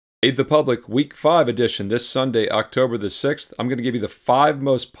Fade the Public Week 5 edition this Sunday, October the 6th. I'm going to give you the 5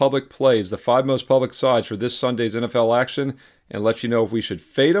 most public plays, the 5 most public sides for this Sunday's NFL action, and let you know if we should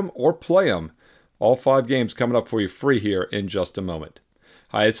fade them or play them. All 5 games coming up for you free here in just a moment.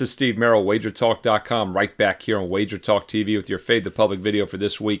 Hi, this is Steve Merril, WagerTalk.com, right back here on WagerTalk TV with your Fade the Public video for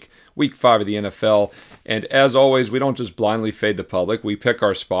this week, Week 5 of the NFL. And as always, we don't just blindly fade the public, we pick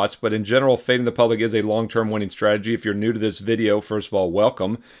our spots, but in general, fading the public is a long-term winning strategy. If you're new to this video, first of all,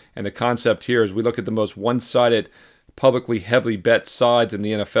 welcome. And the concept here is we look at the most one-sided, publicly heavily bet sides in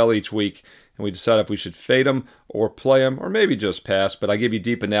the NFL each week, and we decide if we should fade them or play them or maybe just pass. But I give you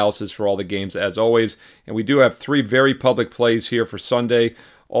deep analysis for all the games as always. And we do have 3 very public plays here for Sunday.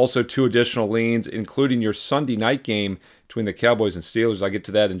 Also 2 additional leans, including your Sunday night game between the Cowboys and Steelers. I'll get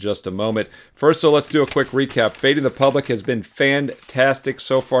to that in just a moment. First, so let's do a quick recap. Fading the public has been fantastic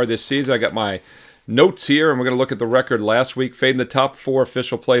so far this season. I got my notes here, and we're going to look at the record last week. Fading the top 4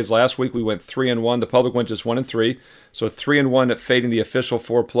 official plays last week, we went 3-1. The public went just 1-3. So 3-1 at fading the official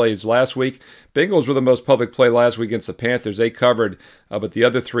 4 plays last week. Bengals were the most public play last week against the Panthers. They covered, but the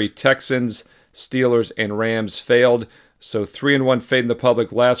other 3, Texans, Steelers, and Rams, failed. So 3-1 fading the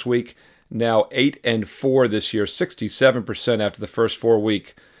public last week. Now 8-4 this year, 67% after the first 4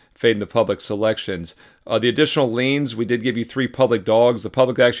 week fading the public selections. The additional leans, we did give you 3 public dogs. The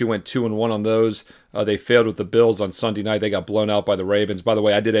public actually went 2-1 on those. They failed with the Bills on Sunday night. They got blown out by the Ravens. By the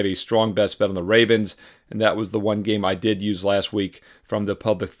way, I did have a strong best bet on the Ravens, and that was the one game I did use last week from the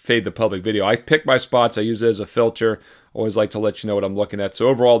public fade the public video. I pick my spots. I use it as a filter. Always like to let you know what I'm looking at. So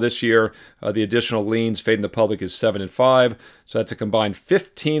overall this year, the additional leans fading the public is 7-5. So that's a combined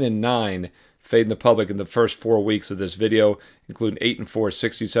 15-9 fading the public in the first 4 weeks of this video, including 8-4,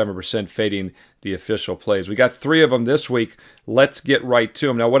 67% fading the official plays. We got 3 of them this week. Let's get right to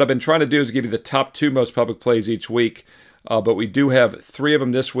them. Now, what I've been trying to do is give you the top 2 most public plays each week, but we do have 3 of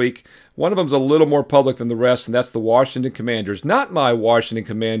them this week. One of them's a little more public than the rest, and that's the Washington Commanders. Not my Washington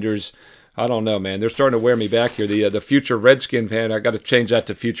Commanders. I don't know, man. They're starting to wear me back here. The future Redskin fan, I got to change that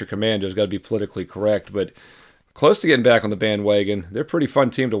to future Commanders. Got to be politically correct, but close to getting back on the bandwagon. They're a pretty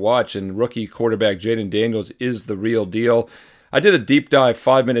fun team to watch, and rookie quarterback Jaden Daniels is the real deal. I did a deep dive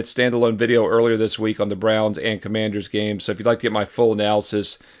 5-minute standalone video earlier this week on the Browns and Commanders games, so if you'd like to get my full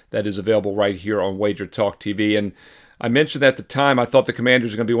analysis, that is available right here on WagerTalk TV. And I mentioned at the time I thought the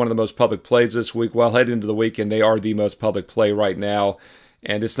Commanders are going to be one of the most public plays this week. Well, heading into the weekend, they are the most public play right now,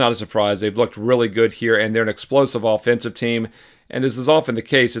 and it's not a surprise. They've looked really good here, and they're an explosive offensive team. And as is often the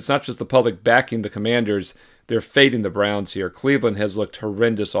case, it's not just the public backing the Commanders. They're fading the Browns here. Cleveland has looked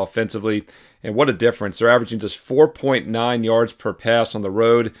horrendous offensively, and what a difference. They're averaging just 4.9 yards per pass on the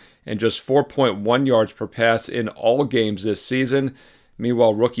road and just 4.1 yards per pass in all games this season.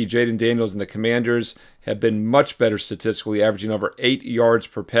 Meanwhile, rookie Jaden Daniels and the Commanders have been much better statistically, averaging over 8 yards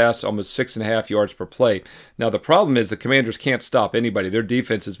per pass, almost 6.5 yards per play. Now, the problem is the Commanders can't stop anybody. Their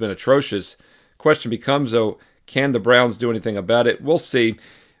defense has been atrocious. Question becomes, though, can the Browns do anything about it? We'll see.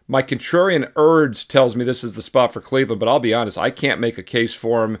 My contrarian urge tells me this is the spot for Cleveland, but I'll be honest, I can't make a case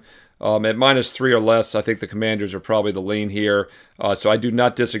for them. At -3 or less, I think the Commanders are probably the lean here. So I do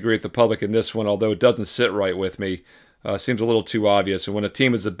not disagree with the public in this one, although it doesn't sit right with me. Seems a little too obvious. And when a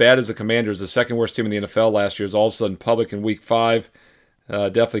team is as bad as the Commanders, the second worst team in the NFL last year, is all of a sudden public in Week 5,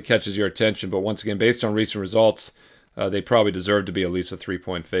 definitely catches your attention. But once again, based on recent results, they probably deserve to be at least a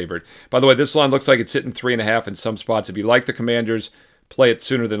 3-point favorite. By the way, this line looks like it's hitting 3.5 in some spots. If you like the Commanders, play it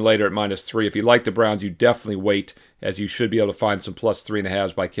sooner than later at -3. If you like the Browns, you definitely wait, as you should be able to find some plus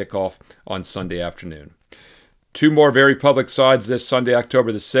 3.5s by kickoff on Sunday afternoon. 2 more very public sides this Sunday,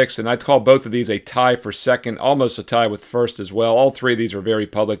 October the 6th, and I'd call both of these a tie for second, almost a tie with first as well. All 3 of these are very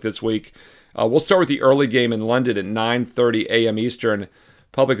public this week. We'll start with the early game in London at 9:30 a.m. Eastern.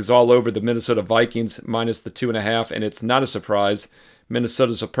 Public is all over the Minnesota Vikings, minus the 2.5, and it's not a surprise.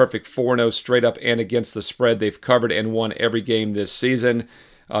 Minnesota's a perfect 4-0 straight up and against the spread. They've covered and won every game this season.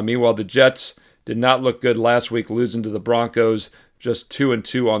 Meanwhile, the Jets did not look good last week, losing to the Broncos, just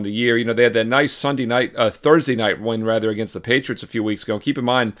 2-2 on the year. You know, they had that nice Thursday night win rather against the Patriots a few weeks ago. And keep in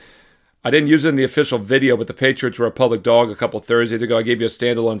mind, I didn't use it in the official video, but the Patriots were a public dog a couple Thursdays ago. I gave you a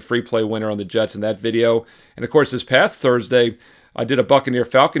standalone free play winner on the Jets in that video. And of course, this past Thursday, I did a Buccaneer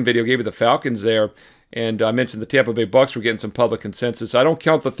Falcon video, gave you the Falcons there. And I mentioned the Tampa Bay Bucks were getting some public consensus. I don't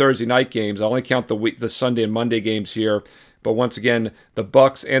count the Thursday night games. I only count the Sunday and Monday games here. But once again, the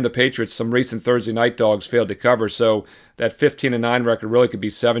Bucks and the Patriots, some recent Thursday night dogs, failed to cover. So that 15-9 record really could be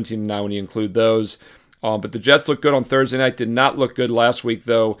 17-9 when you include those. But the Jets looked good on Thursday night. Did not look good last week,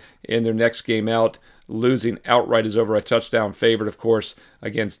 though, in their next game out. Losing outright is over a touchdown favorite, of course,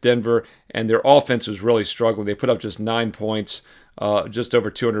 against Denver. And their offense was really struggling. They put up just 9 points. just over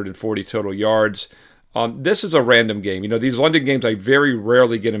 240 total yards. This is a random game. These London games, I very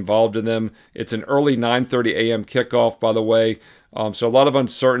rarely get involved in them. It's an early 9:30 a.m. kickoff, by the way. So a lot of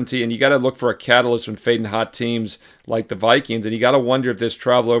uncertainty, and you got to look for a catalyst when fading hot teams like the Vikings, and you got to wonder if this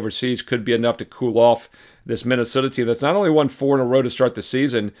travel overseas could be enough to cool off this Minnesota team that's not only won 4 in a row to start the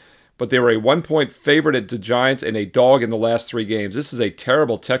season, but they were a 1-point favorite at the Giants and a dog in the last 3 games. This is a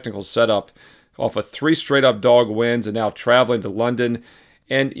terrible technical setup off of 3 straight-up dog wins and now traveling to London.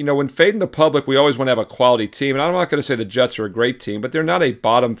 And, when fading the public, we always want to have a quality team. And I'm not going to say the Jets are a great team, but they're not a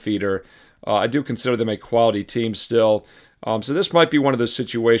bottom feeder. I do consider them a quality team still. So this might be one of those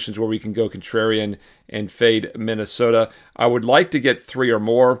situations where we can go contrarian and fade Minnesota. I would like to get 3 or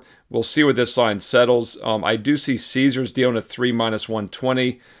more. We'll see where this line settles. I do see Caesars dealing a 3 minus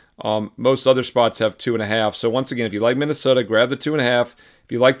 120. Most other spots have 2.5. So once again, if you like Minnesota, grab the 2.5.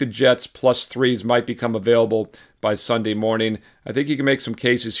 If you like the Jets, plus 3s might become available by Sunday morning. I think you can make some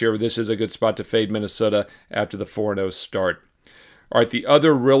cases here where this is a good spot to fade Minnesota after the 4-0 start. All right, the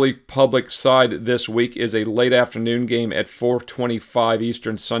other really public side this week is a late afternoon game at 4:25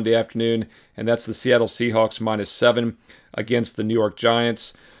 Eastern Sunday afternoon, and that's the Seattle Seahawks -7 against the New York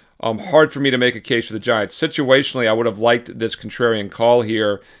Giants. Hard for me to make a case for the Giants. Situationally, I would have liked this contrarian call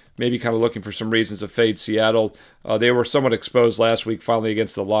here, maybe kind of looking for some reasons to fade Seattle. They were somewhat exposed last week, finally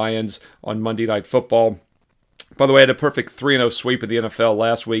against the Lions on Monday Night Football. By the way, I had a perfect 3-0 sweep of the NFL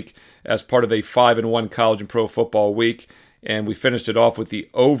last week as part of a 5-1 college and pro football week. And we finished it off with the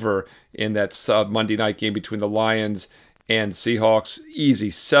over in that Monday night game between the Lions and Seahawks.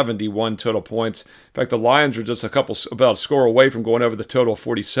 Easy 71 total points. In fact, the Lions were just about a score away from going over the total of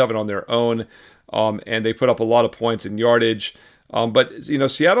 47 on their own. And they put up a lot of points in yardage. But,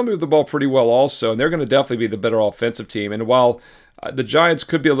 Seattle moved the ball pretty well also. And they're going to definitely be the better offensive team. And while the Giants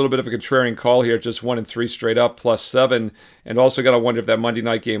could be a little bit of a contrarian call here, just 1 and 3 straight up, +7. And also got to wonder if that Monday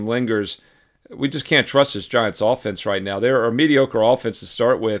night game lingers. We just can't trust this Giants offense right now. They're a mediocre offense to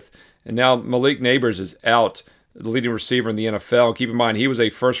start with, and now Malik Neighbors is out, the leading receiver in the NFL. Keep in mind, he was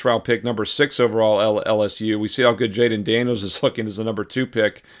a first-round pick, number 6 overall LSU. We see how good Jaden Daniels is looking as the number 2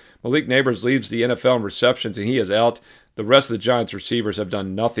 pick. Malik Neighbors leaves the NFL in receptions, and he is out. The rest of the Giants receivers have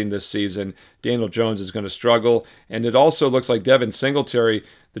done nothing this season. Daniel Jones is going to struggle, and it also looks like Devin Singletary,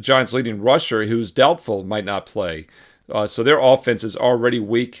 the Giants' leading rusher, who's doubtful, might not play. So their offense is already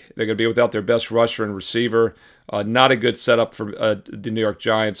weak. They're going to be without their best rusher and receiver. Not a good setup for the New York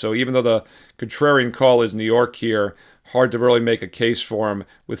Giants. So even though the contrarian call is New York here, hard to really make a case for them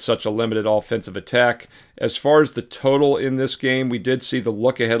with such a limited offensive attack. As far as the total in this game, we did see the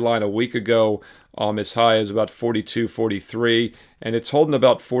look-ahead line a week ago as high as about 42-43, and it's holding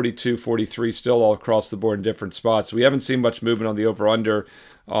about 42-43 still all across the board in different spots. We haven't seen much movement on the over-under.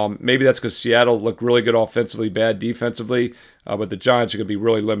 Maybe that's because Seattle looked really good offensively, bad defensively, but the Giants are going to be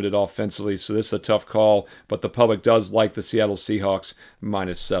really limited offensively, so this is a tough call, but the public does like the Seattle Seahawks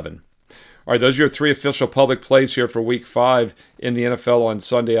 -7. All right, those are your 3 official public plays here for Week 5 in the NFL on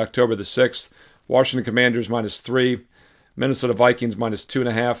Sunday, October the 6th. Washington Commanders -3, Minnesota Vikings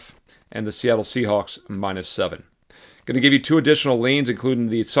 -2.5, and the Seattle Seahawks -7. Going to give you 2 additional leans, including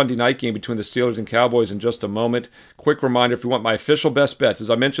the Sunday night game between the Steelers and Cowboys in just a moment. Quick reminder, if you want my official best bets, as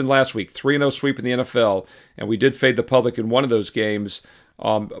I mentioned last week, 3-0 sweep in the NFL, and we did fade the public in one of those games.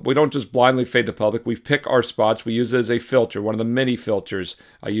 We don't just blindly fade the public. We pick our spots. We use it as a filter, one of the many filters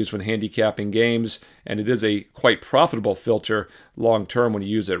I use when handicapping games, and it is a quite profitable filter long-term when you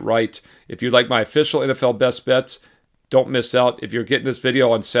use it right. If you'd like my official NFL best bets, don't miss out. If you're getting this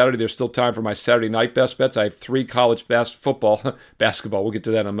video on Saturday, there's still time for my Saturday night best bets. I have 3 college basketball, we'll get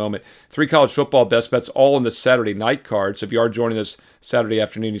to that in a moment. 3 college football best bets, all in the Saturday night card. So if you are joining us Saturday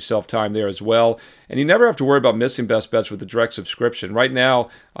afternoon, you still have time there as well. And you never have to worry about missing best bets with the direct subscription. Right now,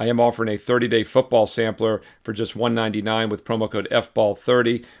 I am offering a 30-day football sampler for just $1.99 with promo code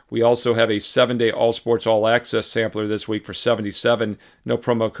FBALL30. We also have a 7-day All Sports All Access sampler this week for $77. No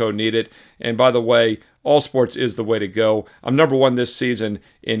promo code needed. And by the way, All Sports is the way to go. I'm number 1 this season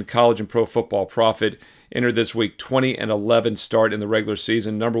in college and pro football profit. Entered this week 20-11 start in the regular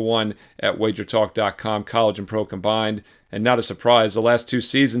season. Number 1 at WagerTalk.com, college and pro combined. And not a surprise, the last 2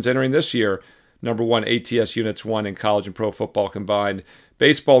 seasons entering this year, number 1 ATS Units 1 in college and pro football combined.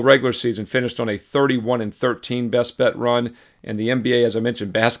 Baseball regular season finished on a 31-13 best bet run. And the NBA, as I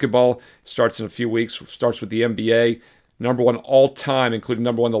mentioned, basketball starts in a few weeks, starts with the NBA. Number 1 all-time, including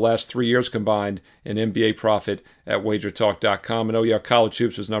number 1 the last 3 years combined in NBA profit at WagerTalk.com. And oh yeah, college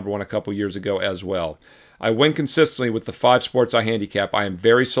hoops was number 1 a couple years ago as well. I win consistently with the 5 sports I handicap. I am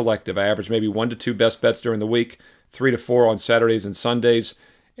very selective. I average maybe 1 to 2 best bets during the week, 3 to 4 on Saturdays and Sundays,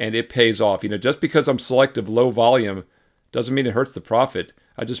 and it pays off. Just because I'm selective, low volume, doesn't mean it hurts the profit.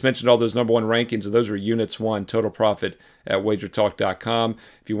 I just mentioned all those number one rankings, and those are units won, total profit at wagertalk.com.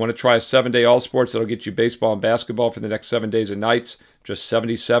 If you want to try a 7-day all sports, that'll get you baseball and basketball for the next 7 days and nights, just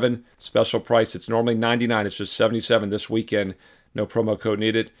 $77. Special price, it's normally $99. It's just $77 this weekend. No promo code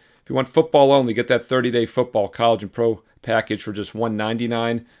needed. If you want football only, get that 30-day football college and pro package for just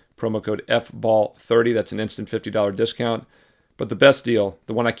 $199. Promo code FBALL30. That's an instant $50 discount. But the best deal,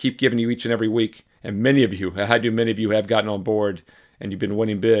 the one I keep giving you each and every week, and many of you have gotten on board, and you've been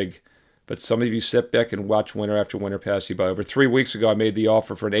winning big. But some of you sit back and watch winner after winner pass you by. Over 3 weeks ago, I made the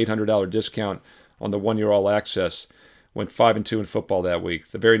offer for an $800 discount on the 1-year all access. Went 5-2 in football that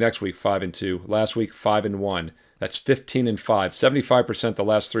week. The very next week, 5-2. Last week, 5-1. That's 15-5. 75% the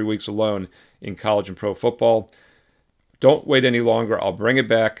last 3 weeks alone in college and pro football. Don't wait any longer. I'll bring it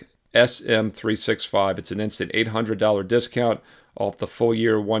back. SM365. It's an instant $800 discount off the full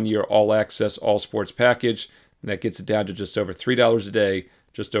year, 1-year all access, all sports package. And that gets it down to just over $3 a day,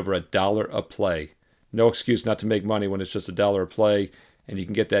 just over $1 a play. No excuse not to make money when it's just $1 a play. And you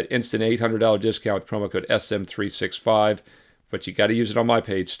can get that instant $800 discount with promo code SM365. But you got to use it on my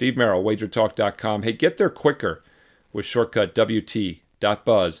page, Steve Merril, WagerTalk.com. Hey, get there quicker with shortcut WT.buzz/SM.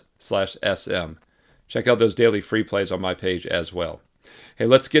 Check out those daily free plays on my page as well. Hey,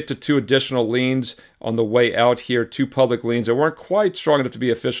 let's get to 2 additional leans on the way out here. 2 public leans that weren't quite strong enough to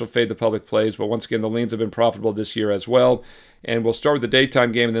be official fade the public plays, but once again, the leans have been profitable this year as well. And we'll start with the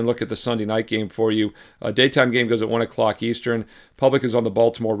daytime game and then look at the Sunday night game for you. Daytime game goes at 1 o'clock Eastern. Public is on the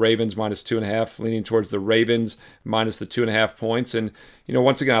Baltimore Ravens minus 2.5, leaning towards the Ravens minus the 2.5 points. And,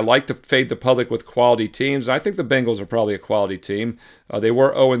 once again, I like to fade the public with quality teams. I think the Bengals are probably a quality team. They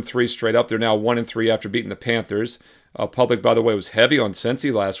were 0-3 straight up. They're now 1-3 after beating the Panthers. Public, by the way, was heavy on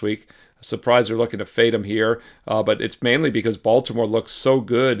Cincy last week. Surprised they're looking to fade them here, but it's mainly because Baltimore looks so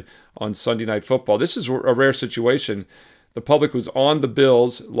good on Sunday Night Football. This is a rare situation. The public was on the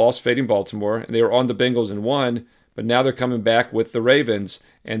Bills, lost fading Baltimore, and they were on the Bengals and won, but now they're coming back with the Ravens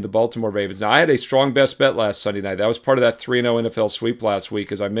and the Baltimore Ravens. Now, I had a strong best bet last Sunday night. That was part of that 3-0 NFL sweep last week.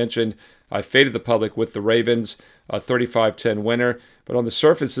 As I mentioned, I faded the public with the Ravens, a 35-10 winner. But on the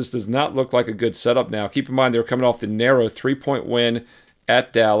surface, this does not look like a good setup now. Keep in mind, they're coming off the narrow 3-point win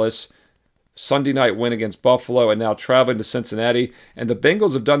at Dallas, Sunday night win against Buffalo, and now traveling to Cincinnati. And the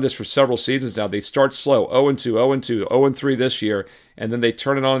Bengals have done this for several seasons now. They start slow, 0-2, 0-2, 0-3 this year, and then they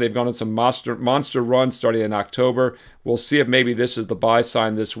turn it on. They've gone on some monster runs starting in October. We'll see if maybe this is the buy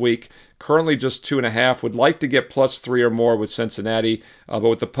sign this week. Currently just 2.5. Would like to get +3 or more with Cincinnati, but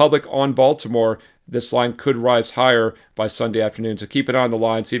with the public on Baltimore, this line could rise higher by Sunday afternoon. So keep an eye on the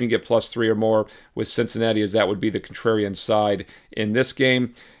line, see if you can get +3 or more with Cincinnati, as that would be the contrarian side in this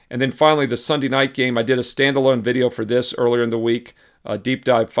game. And then finally, the Sunday night game. I did a standalone video for this earlier in the week, a deep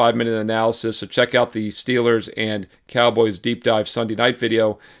dive 5-minute analysis. So check out the Steelers and Cowboys deep dive Sunday night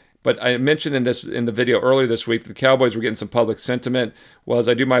video. But I mentioned in the video earlier this week, the Cowboys were getting some public sentiment. Well, as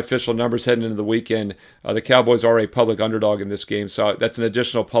I do my official numbers heading into the weekend, the Cowboys are a public underdog in this game. So that's an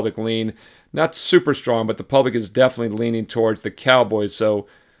additional public lean. Not super strong, but the public is definitely leaning towards the Cowboys. So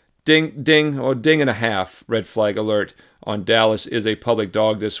ding and a half, red flag alert on Dallas is a public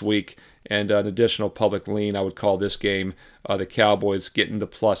dog this week, and an additional public lean I would call this game. The Cowboys getting the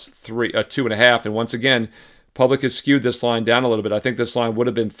 +2.5, and once again, public has skewed this line down a little bit. I think this line would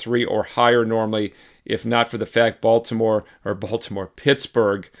have been 3 or higher normally, if not for the fact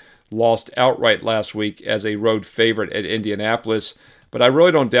Pittsburgh lost outright last week as a road favorite at Indianapolis. But I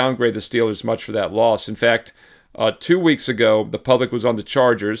really don't downgrade the Steelers much for that loss. In fact, 2 weeks ago, the public was on the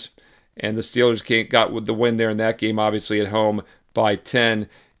Chargers, and the Steelers got with the win there in that game, obviously at home by 10.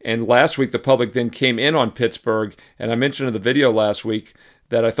 And last week, the public then came in on Pittsburgh, and I mentioned in the video last week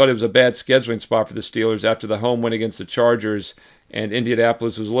that I thought it was a bad scheduling spot for the Steelers after the home win against the Chargers, and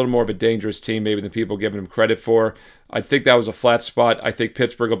Indianapolis was a little more of a dangerous team maybe than people giving them credit for. I think that was a flat spot. I think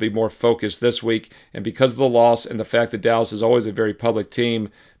Pittsburgh will be more focused this week, and because of the loss and the fact that Dallas is always a very public team,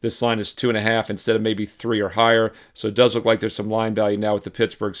 this line is 2.5 instead of maybe 3 or higher, so it does look like there's some line value now with the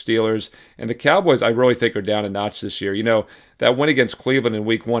Pittsburgh Steelers. And the Cowboys, I really think, are down a notch this year. That win against Cleveland in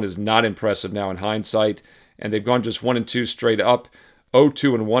Week 1 is not impressive now in hindsight, and they've gone just 1-2 straight up.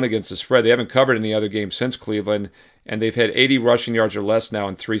 0-2-1 against the spread. They haven't covered any other game since Cleveland, and they've had 80 rushing yards or less now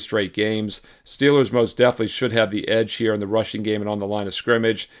in 3 straight games. Steelers most definitely should have the edge here in the rushing game and on the line of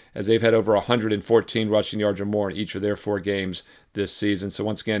scrimmage, as they've had over 114 rushing yards or more in each of their 4 games this season. So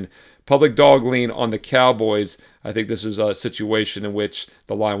once again, public dog lean on the Cowboys. I think this is a situation in which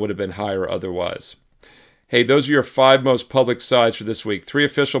the line would have been higher otherwise. Hey, those are your 5 most public sides for this week. 3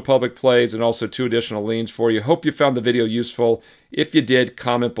 official public plays and also 2 additional leans for you. Hope you found the video useful. If you did,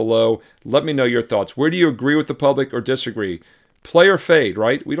 comment below. Let me know your thoughts. Where do you agree with the public or disagree? Play or fade,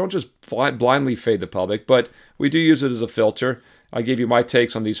 right? We don't just blindly fade the public, but we do use it as a filter. I gave you my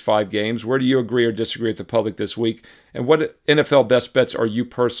takes on these 5 games. Where do you agree or disagree with the public this week? And what NFL best bets are you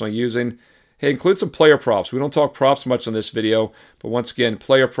personally using? Hey, include some player props. We don't talk props much on this video, but once again,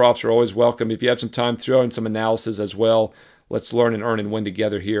 player props are always welcome. If you have some time, throw in some analysis as well. Let's learn and earn and win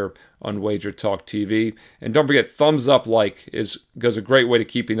together here on WagerTalk TV. And don't forget, thumbs up goes a great way to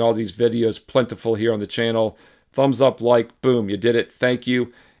keeping all these videos plentiful here on the channel. Thumbs up, like, boom, you did it. Thank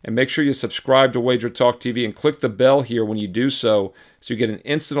you. And make sure you subscribe to WagerTalk TV and click the bell here when you do so you get an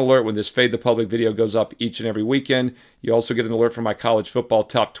instant alert when this Fade the Public video goes up each and every weekend. You also get an alert from my college football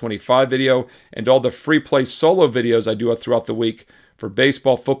top 25 video and all the free play solo videos I do throughout the week for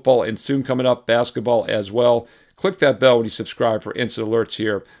baseball, football, and soon coming up basketball as well. Click that bell when you subscribe for instant alerts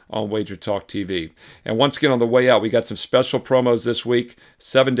here on WagerTalk TV. And once again, on the way out, we got some special promos this week.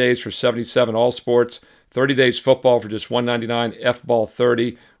 7 days for 77 all sports. 30 days football for just $199, F-Ball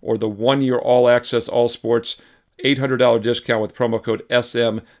 30, or the 1-year all-access all sports, $800 discount with promo code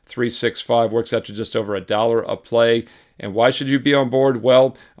SM365. Works out to just over $1 a play. And why should you be on board?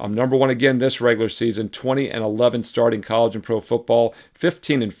 Well, I'm #1 again this regular season, 20-11 starting college and pro football,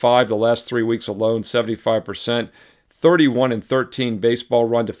 15-5 the last 3 weeks alone, 75%. 31-13 baseball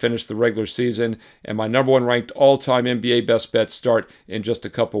run to finish the regular season. And my #1 ranked all-time NBA best bets start in just a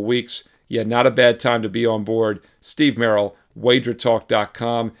couple weeks. Yeah, not a bad time to be on board. Steve Merril,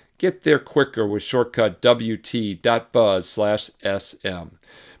 WagerTalk.com. Get there quicker with shortcut WT.buzz/SM.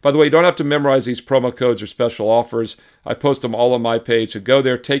 By the way, you don't have to memorize these promo codes or special offers. I post them all on my page, so go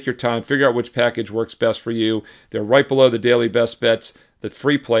there, take your time, figure out which package works best for you. They're right below the daily best bets, the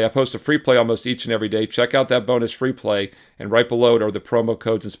free play. I post a free play almost each and every day. Check out that bonus free play, and right below it are the promo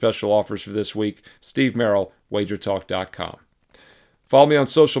codes and special offers for this week. Steve Merril, WagerTalk.com. Follow me on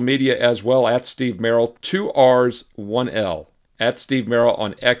social media as well, at Steve Merril, 2 R's, 1 L, at Steve Merril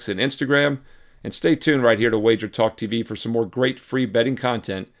on X and Instagram. And stay tuned right here to WagerTalk TV for some more great free betting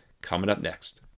content coming up next.